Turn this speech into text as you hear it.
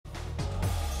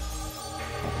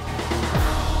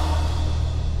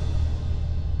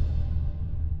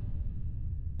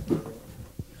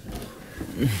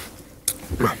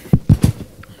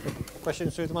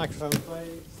Questions through the microphone,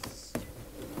 please.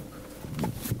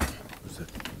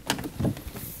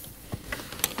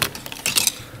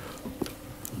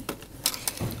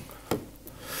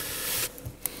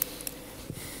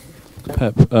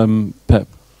 Pep,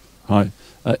 hi.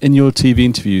 In your TV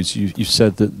interviews, you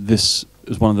said that this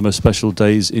was one of the most special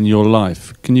days in your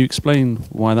life. Can you explain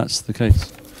why that's the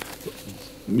case?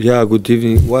 Yeah, good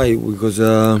evening. Why? Because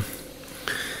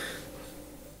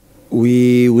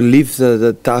we lived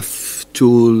the tough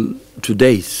two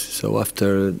days. So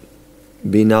after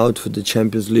being out for the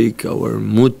Champions League, our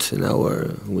mood and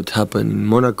what happened in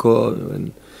Monaco,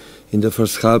 and in the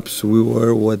first half we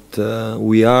were what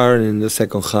we are. In the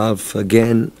second half,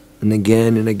 again and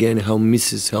again and again, how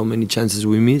many chances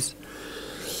we miss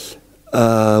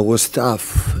was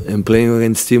tough. And playing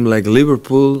against team like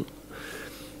Liverpool,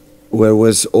 where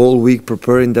was all week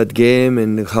preparing that game,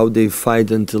 and how they fight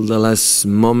until the last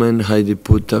moment, how they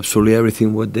put absolutely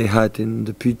everything what they had in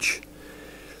the pitch,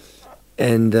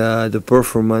 and the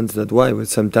performance that why. But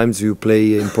sometimes you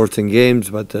play important games,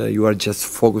 but you are just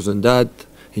focused on that,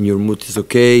 and your mood is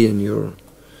okay, and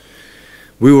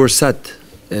we were sad,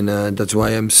 and that's why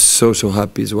I'm so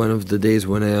happy. It's one of the days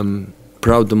when I am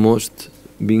proud the most,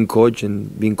 being coach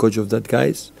of that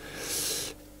guys.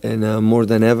 And more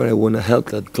than ever, I want to help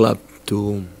that club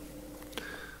to,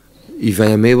 if I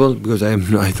am able, because I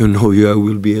don't know if I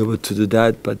will be able to do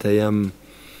that, but I am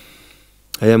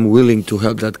willing to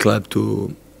help that club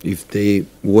to, if they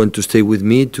want to stay with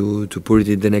me, to put it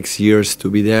in the next years, to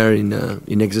be there in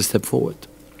next step forward.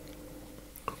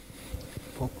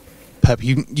 Pep,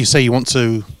 you say you want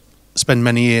to spend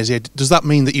many years here. Does that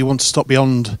mean that you want to stop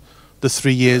beyond the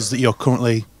 3 years that you're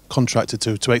currently contracted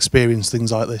to experience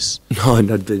things like this? No,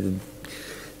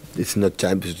 it's not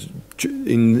time.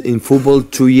 In football,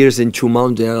 2 years and 2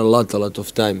 months, there are a lot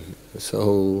of time.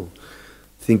 So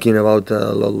thinking about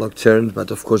a lot of terms,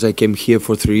 but of course I came here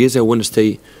for 3 years. I want to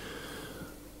stay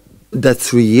that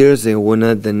 3 years. I want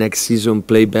to the next season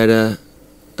play better.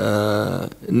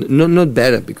 Not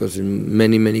better, because in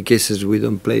many cases we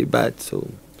don't play bad.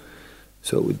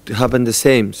 So it happened the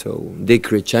same. So they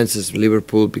create chances,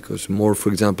 Liverpool, because more, for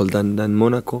example, than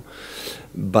Monaco.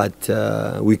 But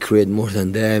we create more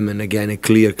than them, and again, a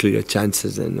clear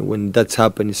chances. And when that's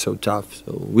happened, it's so tough.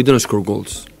 So we don't score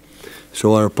goals.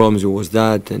 So our problems was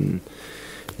that, and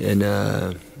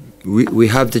we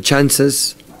have the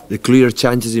chances, the clear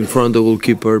chances in front of the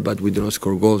goalkeeper, but we do not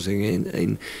score goals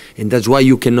again. And that's why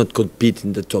you cannot compete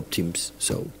in the top teams.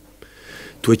 So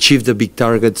to achieve the big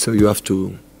targets, so you have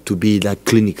to be that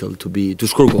clinical, to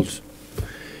score goals.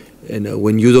 And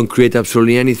when you don't create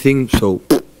absolutely anything, so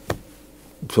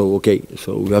okay,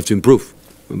 so we have to improve.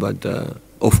 But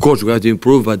of course we have to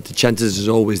improve, but the chances is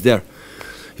always there.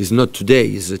 It's not today,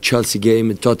 it's a Chelsea game,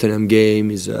 a Tottenham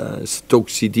game, it's a Stoke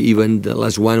City, even the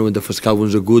last one when the first half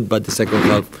was good, but the second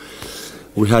half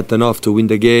we had enough to win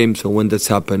the game. So when that's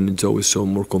happened, it's always so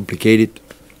more complicated.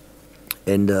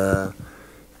 And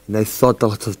I thought a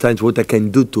lot of times what I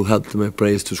can do to help my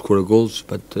players to score goals,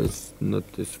 but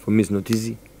for me it's not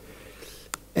easy.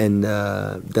 And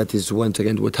that is once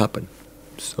again what happened.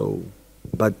 So,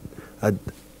 but at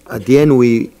the end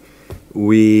we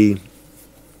were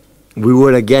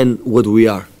again what we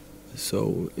are.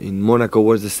 So in Monaco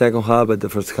was the second half, but the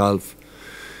first half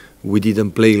we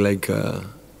didn't play like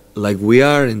we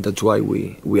are, and that's why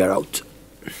we are out.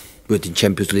 But in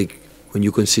Champions League, when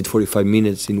you concede 45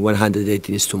 minutes in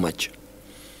 118 is too much.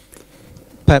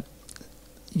 Pep,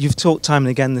 you've talked time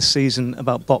and again this season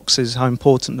about boxes, how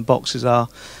important the boxes are.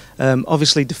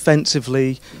 Obviously,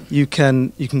 defensively, you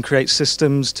can create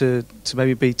systems to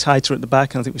maybe be tighter at the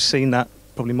back, and I think we've seen that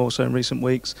probably more so in recent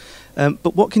weeks.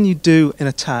 But what can you do in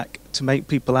attack to make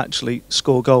people actually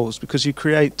score goals? Because you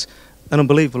create an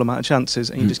unbelievable amount of chances,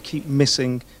 and you just keep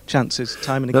missing chances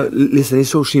time and again. No, listen,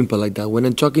 it's so simple like that. When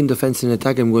I'm talking defense and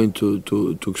attack, I'm going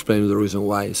to explain the reason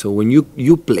why. So when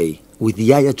you play with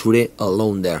Yaya Touré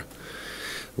alone there,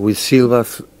 with Silva,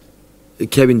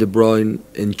 Kevin De Bruyne,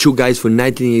 and 2 guys for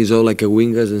 19 years old like a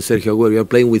wingers, and Sergio Aguero, you're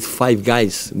playing with 5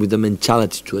 guys with the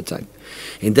mentality to attack.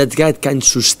 And that guy can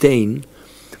sustain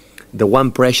the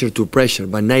one pressure to pressure,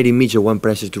 but 90 minutes of one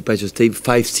pressure to pressure, stay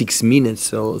 5-6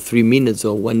 minutes or 3 minutes,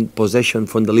 or one possession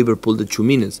from the Liverpool, the 2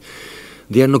 minutes.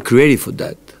 They are not creative for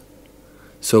that.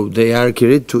 So they are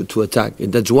created to attack.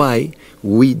 And that's why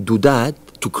we do that,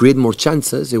 to create more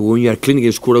chances. And when you are cleaning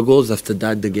and score goals, after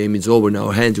that the game is over in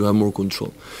our hands, you have more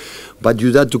control. But you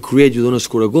do that to create, you don't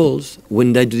score goals.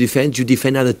 When you defend, you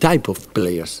defend other type of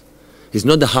players. It's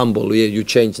not the humble, yeah, you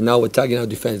change, now attack, now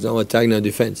defense, now attack, now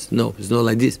defense. No, it's not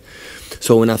like this.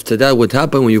 So when after that, what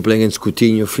happened when you play against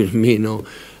Coutinho, Firmino,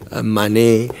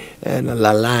 Mane, and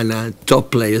Lallana,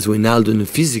 top players, Wijnaldum, and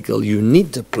physical, you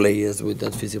need the players with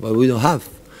that physical, but we don't have.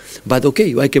 But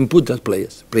okay, I can put that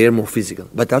player more physical.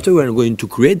 But after we are going to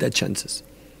create that chances.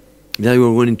 Then we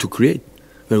are going to create.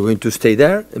 We are going to stay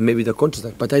there and maybe the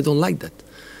counter-attack. But I don't like that.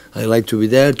 I like to be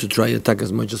there to try attack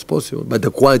as much as possible. But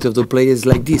the quality of the play is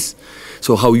like this.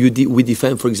 So how we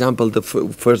defend, for example, the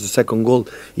first or second goal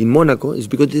in Monaco is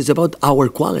because it's about our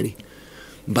quality.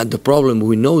 But the problem,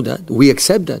 we know that, we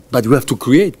accept that, but we have to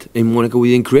create. In Monaco,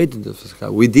 we didn't create in the first half.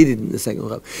 We did it in the second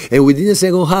half. And within the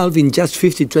second half, in just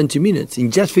 20 minutes,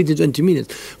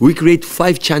 we create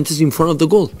 5 chances in front of the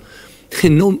goal.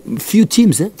 And few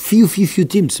teams, few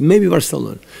teams, maybe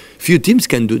Barcelona. Few teams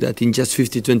can do that in just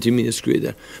 20 minutes create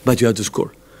there. But you have to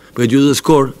score. But you do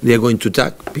score, they are going to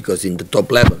attack, because in the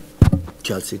top level,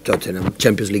 Chelsea, Tottenham,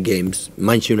 Champions League games,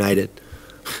 Manchester United,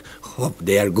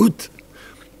 they are good.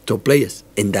 Top players,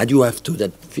 and that you have to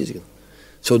that physical.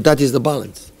 So that is the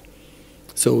balance.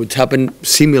 So it happened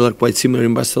quite similar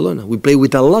in Barcelona. We play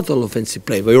with a lot of offensive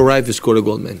play. We arrive, we score a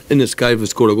goal, man. In the sky, we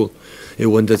score a goal.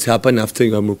 And when that's happened, after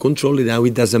you have more control, now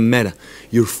it doesn't matter.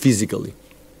 You're physically.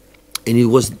 And it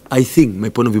was, I think, my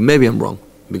point of view, maybe I'm wrong,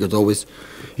 because always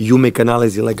you make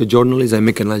analysis like a journalist, I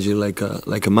make analysis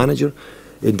like a manager,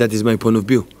 and that is my point of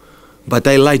view. But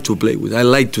I like to play with. I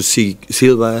like to see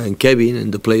Silva and Kevin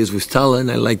and the players with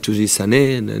talent. I like to see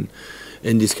Sané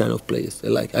and these kind of players.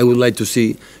 I would like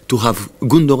to have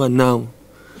Gundogan now,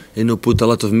 put a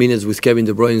lot of minutes with Kevin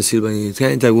De Bruyne and Silva in his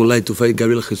hand. I would like to fight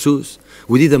Gabriel Jesus.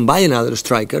 We didn't buy another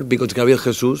striker because Gabriel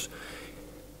Jesus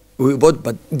we bought,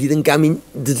 but didn't come in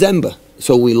December.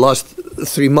 So we lost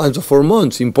 3 months or 4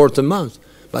 months, important months.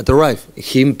 But arrived.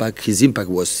 His impact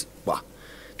was.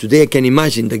 Today I can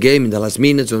imagine the game in the last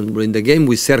minutes or in the game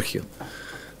with Sergio.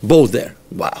 Both there.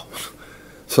 Wow.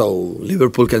 So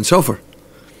Liverpool can suffer.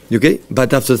 Okay?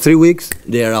 But after 3 weeks,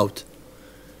 they are out.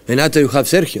 And after you have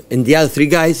Sergio. And the other 3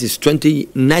 guys is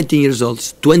 19 years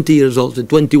old, 20 years old, and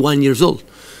 21 years old.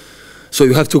 So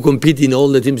you have to compete in all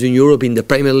the teams in Europe, in the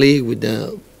Premier League, with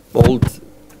the old,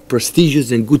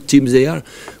 prestigious and good teams they are,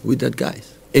 with that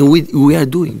guys. And we are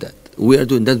doing that.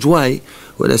 That's why,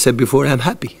 what I said before, I'm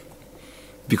happy.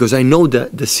 Because I know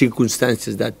the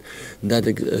circumstances that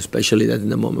especially that in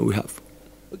the moment we have.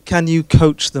 Can you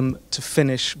coach them to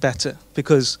finish better?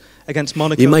 Because against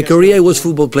Monaco... In my career, I was a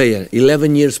football player,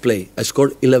 11 years play. I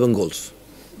scored 11 goals.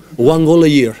 1 goal a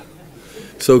year.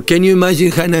 So can you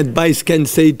imagine how an advice can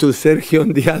say to Sergio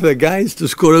and the other guys to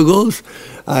score goals?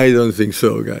 I don't think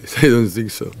so, guys. I don't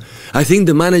think so. I think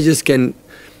the managers can,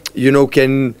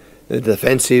 the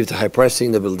defensive, the high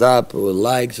pressing, the build-up,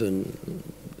 likes, and...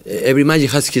 Every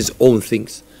manager has his own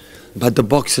things. But the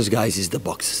boxes, guys, is the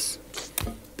boxes.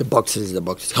 The boxes is the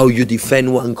boxes. How you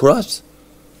defend one cross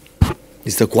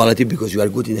is the quality because you are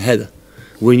good in the header.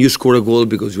 When you score a goal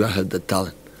because you have the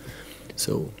talent.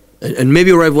 So, and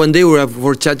maybe arrive one day we have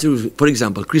for chances, for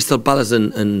example, Crystal Palace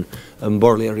and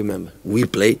Burnley, I remember. We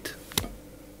played.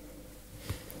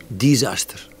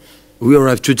 Disaster. We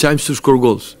arrived 2 times to score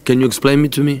goals. Can you explain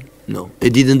it to me? No.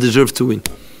 They didn't deserve to win.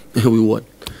 We won.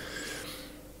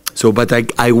 So, but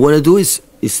I want to do is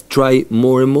try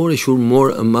more and more, ensure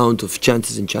more amount of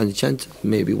chances and chances.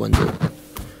 Maybe one day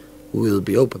we will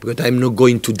be open. Because I'm not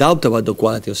going to doubt about the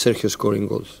quality of Sergio scoring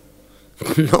goals.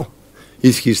 No,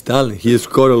 it's his talent. He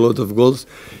scored a lot of goals,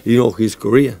 his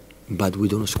career. But we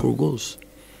don't score goals.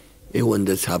 And when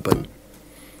that's happened,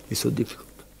 it's so difficult.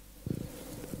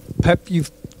 Pep, you've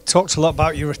talked a lot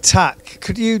about your attack.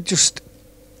 Could you just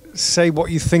say what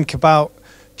you think about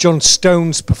John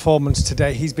Stones' performance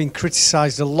today? He's been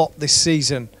criticised a lot this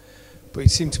season, but he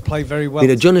seemed to play very well.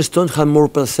 John Stones had more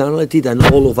personality than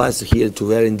all of us here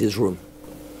together in this room.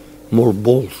 More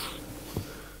balls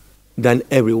than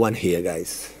everyone here,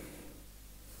 guys.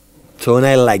 So, and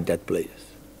I like that player.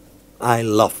 I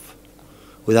love.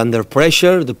 With under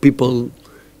pressure, the people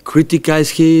criticize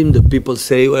him, the people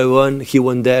say, well, he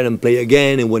went there and play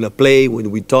again, and when I play, when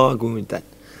we talk, when we that.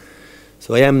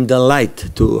 So I am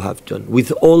delighted to have John.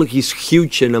 With all his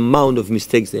huge amount of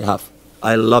mistakes they have,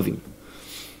 I love him.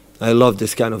 I love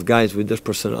this kind of guys with this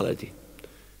personality.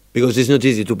 Because it's not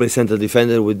easy to play central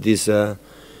defender with this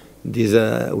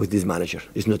manager.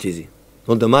 It's not easy.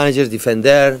 All the managers defend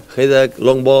there, headache,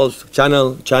 long balls,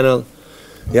 channel.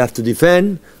 They have to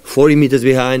defend 40 meters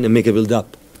behind and make a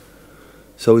build-up.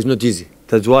 So it's not easy.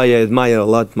 That's why I admire a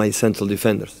lot my central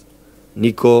defenders.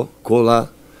 Nico, Kola,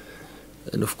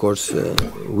 and of course,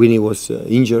 Winnie was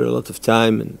injured a lot of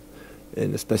time,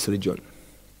 and especially John.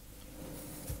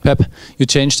 Pep, you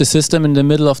changed the system in the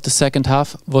middle of the second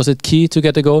half. Was it key to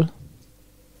get a goal?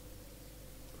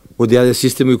 With the other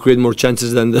system, we create more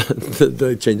chances than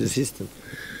the change the system.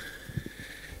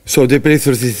 So they play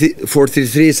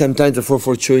 4-3-3, sometimes the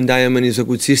 4-4-2 in Diamond is a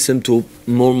good system to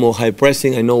more high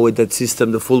pressing. I know with that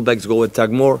system the fullbacks go attack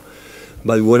more,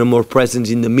 but we want more presence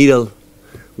in the middle.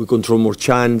 We control more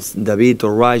chance, David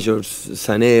or Raj or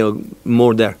Sané or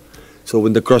more there. So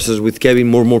when the crosses with Kevin,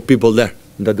 more people there.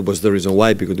 That was the reason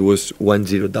why, because it was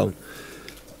 1-0 down.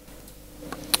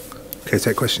 Okay,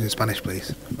 take question in Spanish,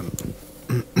 please.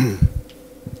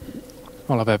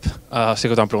 Hola, Pep. Sé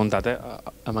que t'ho han preguntat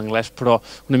en anglès, però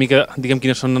una mica, diguem,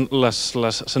 quines són les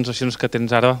sensacions que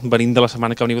tens ara venint de la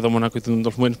setmana que veniu de Mónaco i d'un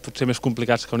dels moments potser més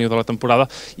complicats que veniu de la temporada,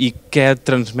 i què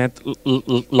transmet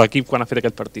l'equip quan ha fet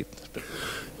aquest partit?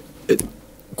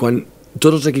 Quan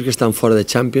tots els equips que estan fora de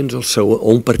Champions o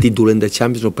un partit dolent de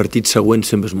Champions, el partit següent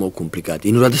sempre és molt complicat,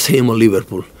 i nosaltres teníem el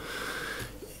Liverpool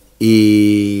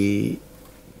i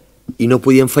no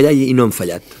podíem fallar i no hem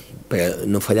fallat, perquè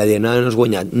no fallar de nada no has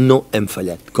guanyat, no hem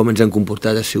fallat. Com ens han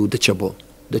comportat ha sigut de xapó,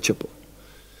 de xapó.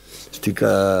 Estic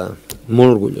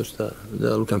molt orgullós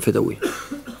del que han fet avui.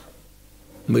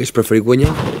 M'hagués preferit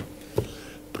guanyar,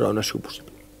 però no ha sigut possible.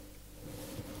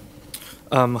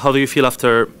 How do you feel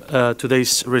after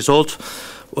today's result?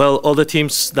 Well, all the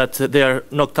teams that they are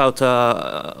knocked out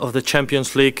of the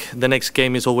Champions League, the next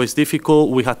game is always difficult.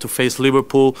 We had to face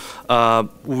Liverpool.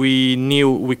 We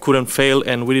knew we couldn't fail,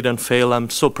 and we didn't fail. I'm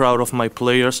so proud of my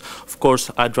players. Of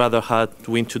course, I'd rather had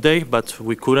win today, but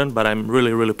we couldn't. But I'm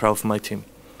really, really proud of my team.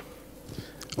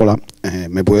 Hola,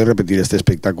 ¿me puede repetir este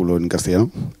espectáculo en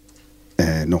castellano?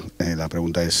 No, la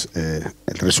pregunta es,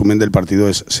 el resumen del partido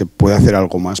es, ¿se puede hacer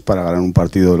algo más para ganar un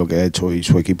partido de lo que ha hecho hoy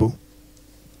su equipo?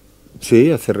 Sí,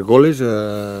 hacer goles.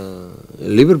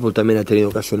 El Liverpool también ha tenido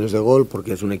ocasiones de gol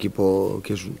porque es un equipo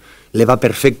que le va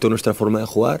perfecto nuestra forma de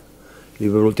jugar.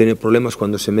 Liverpool tiene problemas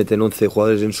cuando se meten 11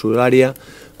 jugadores en su área,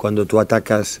 cuando tú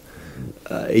atacas,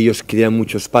 ellos crean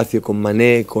mucho espacio con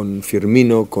Mané, con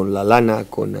Firmino, con Lallana,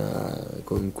 con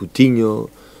Coutinho,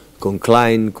 con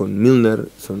Klein, con Milner.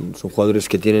 Son jugadores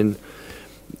que tienen,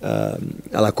 a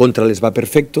la contra les va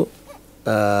perfecto,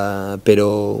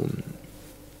 pero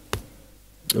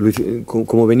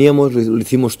como veníamos lo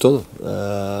hicimos todo.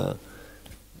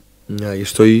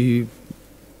 Y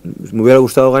me hubiera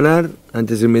gustado ganar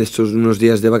antes de irme estos unos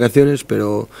días de vacaciones,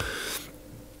 pero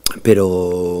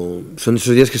son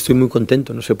esos días que estoy muy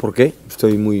contento, no sé por qué,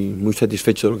 estoy muy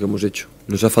satisfecho de lo que hemos hecho.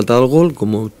 Nos ha faltado el gol,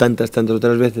 como tantas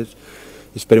otras veces,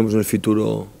 esperemos en el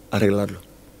futuro arreglarlo.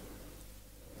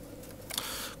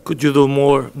 Could you do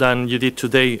more than you did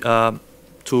today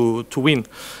to win?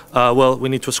 Well, we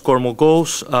need to score more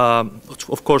goals.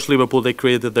 Of course, Liverpool, they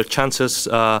created their chances.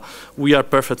 We are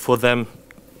perfect for them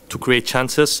to create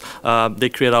chances. They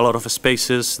create a lot of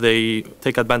spaces. They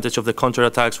take advantage of the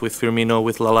counter-attacks with Firmino,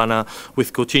 with Lallana,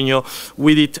 with Coutinho.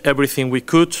 We did everything we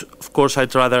could. Of course,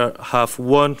 I'd rather have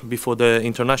won before the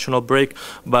international break,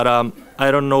 but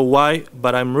I don't know why,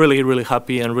 but I'm really, really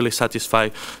happy and really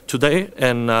satisfied today.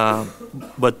 And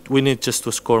but we need just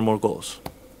to score more goals.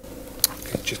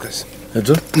 Okay, cheers, guys. That's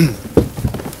it.